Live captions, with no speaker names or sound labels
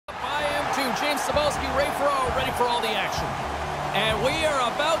James Cebulski, Ray Ferraro, ready for all the action. And we are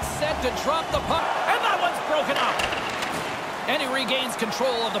about set to drop the puck. And that one's broken up. And he regains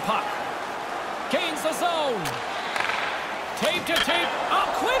control of the puck. Gains the zone. Tape to tape. A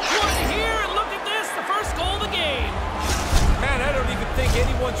quick one here. And look at this. The first goal of the game. Man, I don't even think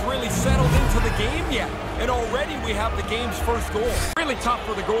anyone's really settled into the game yet. And already we have the game's first goal. Really tough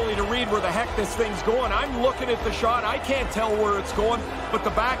for the goalie to read where the heck this thing's going. I'm looking at the shot. I can't tell where it's going, but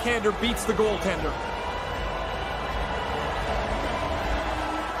the backhander beats the goaltender.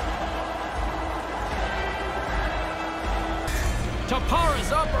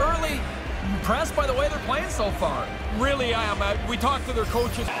 Tappara's up early. Impressed by the way they're playing so far. Really, I am. We talked to their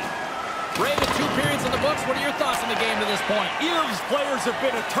coaches. Ray, with 2 periods in the books, what are your thoughts on the game to this point? Ilves players have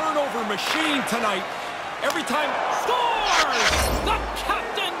been a turnover machine tonight. Every time... Scores! The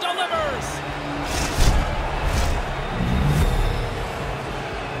captain delivers!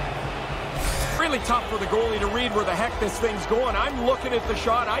 Really tough for the goalie to read where the heck this thing's going. I'm looking at the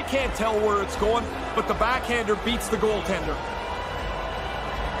shot. I can't tell where it's going, but the backhander beats the goaltender.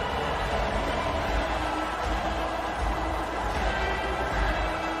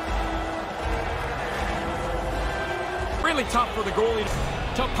 Really tough for the goalie.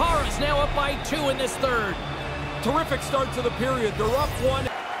 Tappara's now up by 2 in this third. Terrific start to the period. They're up 1.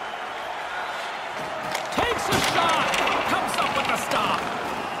 Takes a shot. Comes up with the stop.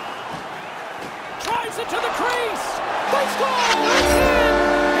 Drives it to the crease. They score. It's in.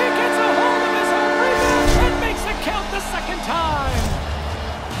 He gets a hold of his own rebound and makes it count the second time.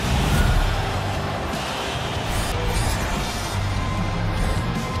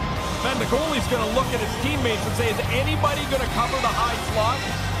 Man, the goalie's going to look at his teammates and say, is anybody going to cover the high slot?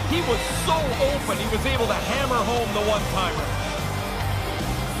 He was so open, he was able to hammer home the one-timer.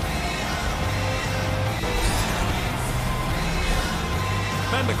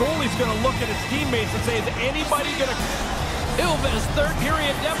 Man, the goalie's going to look at his teammates and say, is anybody going to... Ilves' third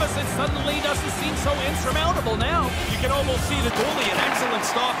period deficit suddenly doesn't seem so insurmountable now. You can almost see the goalie, an excellent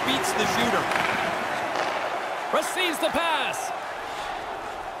stop, beats the shooter. Receives the pass.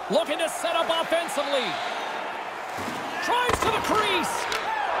 Looking to set up offensively. Drives to the crease.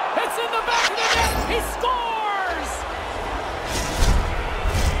 It's in the back of the net. He scores!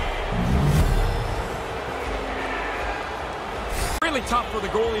 Really tough for the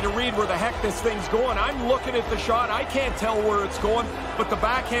goalie to read where the heck this thing's going. I'm looking at the shot. I can't tell where it's going, but the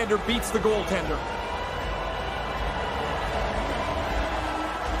backhander beats the goaltender.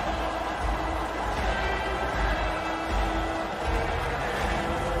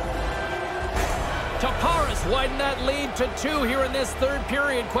 Tappara's widened that lead to 2 here in this third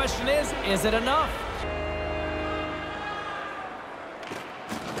period. Question is it enough?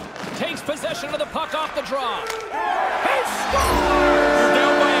 Takes possession of the puck off the draw. He scores! You're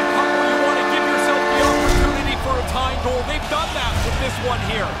down by a couple. You want to give yourself the opportunity for a tying goal. They've done that with this one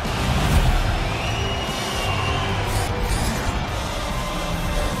here.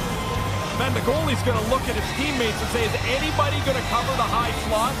 Man, the goalie's going to look at his teammates and say, is anybody going to cover the high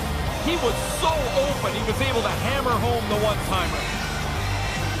slot? He was so open, he was able to hammer home the one-timer.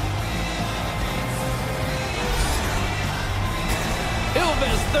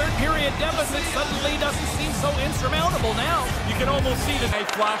 Ilves' third period deficit suddenly doesn't seem so insurmountable now. You can almost see that he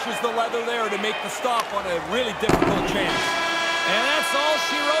flashes the leather there to make the stop on a really difficult chance. And that's all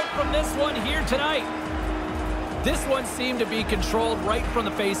she wrote from this one here tonight. This one seemed to be controlled right from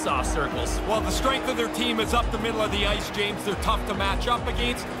the face-off circles. Well, the strength of their team is up the middle of the ice, James. They're tough to match up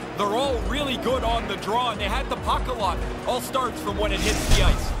against. They're all really good on the draw, and they had the puck a lot. All starts from when it hits the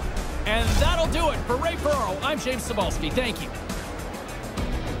ice. And that'll do it for Ray Ferraro. I'm James Cebulski. Thank you.